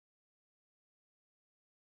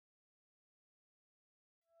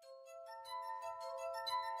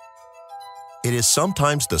It is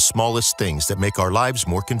sometimes the smallest things that make our lives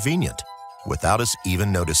more convenient, without us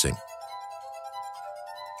even noticing.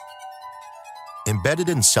 Embedded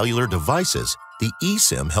in cellular devices, the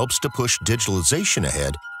eSIM helps to push digitalization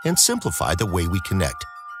ahead and simplify the way we connect.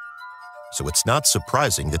 So it's not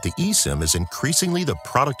surprising that the eSIM is increasingly the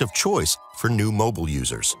product of choice for new mobile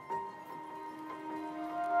users.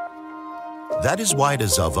 That is why it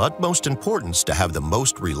is of utmost importance to have the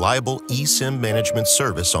most reliable eSIM management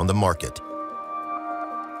service on the market.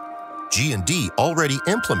 G&D already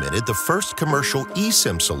implemented the first commercial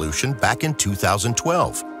eSIM solution back in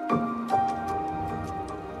 2012.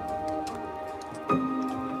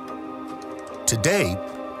 Today,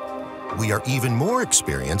 we are even more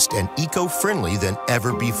experienced and eco-friendly than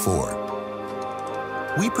ever before.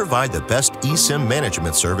 We provide the best eSIM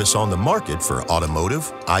management service on the market for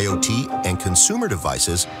automotive, IoT, and consumer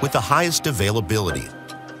devices with the highest availability.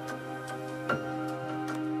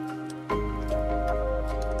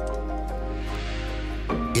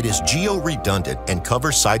 It is geo-redundant and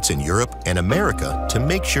covers sites in Europe and America to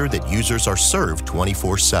make sure that users are served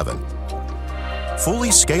 24/7. Fully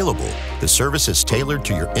scalable, the service is tailored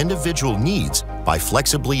to your individual needs by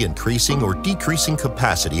flexibly increasing or decreasing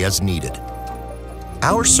capacity as needed.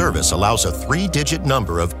 Our service allows a 3-digit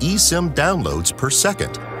number of eSIM downloads per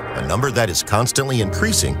second, a number that is constantly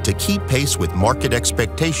increasing to keep pace with market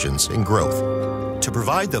expectations and growth. To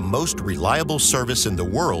provide the most reliable service in the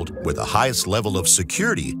world with the highest level of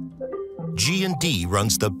security, G&D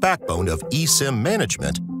runs the backbone of eSIM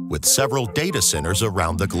management with several data centers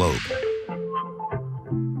around the globe.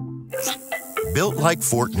 Built like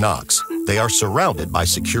Fort Knox, they are surrounded by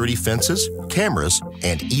security fences, cameras,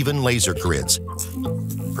 and even laser grids,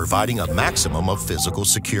 providing a maximum of physical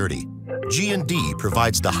security. G&D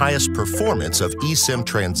provides the highest performance of eSIM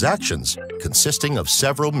transactions, consisting of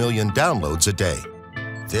several million downloads a day.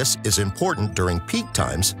 This is important during peak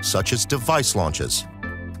times, such as device launches.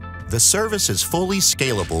 The service is fully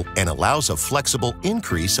scalable and allows a flexible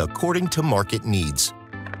increase according to market needs.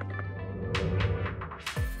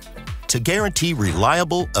 To guarantee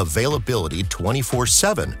reliable availability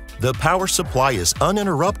 24/7, the power supply is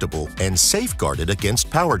uninterruptible and safeguarded against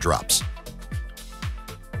power drops.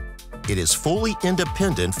 It is fully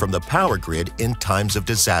independent from the power grid in times of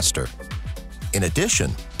disaster. In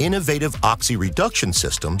addition, innovative oxy-reduction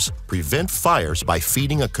systems prevent fires by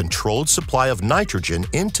feeding a controlled supply of nitrogen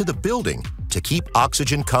into the building to keep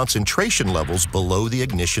oxygen concentration levels below the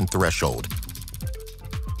ignition threshold.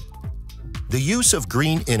 The use of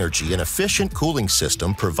green energy and efficient cooling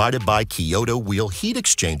system provided by Kyoto wheel heat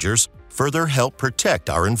exchangers further help protect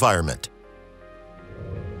our environment.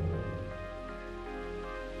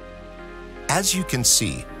 As you can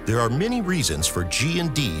see, there are many reasons for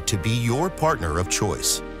G&D to be your partner of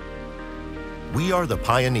choice. We are the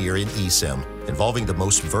pioneer in eSIM, involving the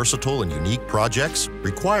most versatile and unique projects,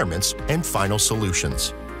 requirements, and final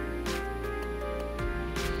solutions.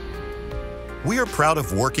 We are proud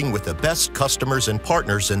of working with the best customers and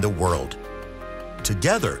partners in the world.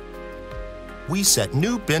 Together, we set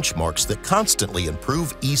new benchmarks that constantly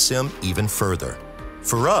improve eSIM even further.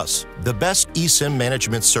 For us, the best eSIM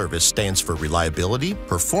management service stands for reliability,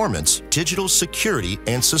 performance, digital security,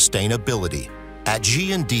 and sustainability. At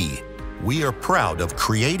G&D, we are proud of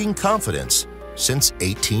creating confidence since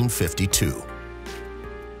 1852.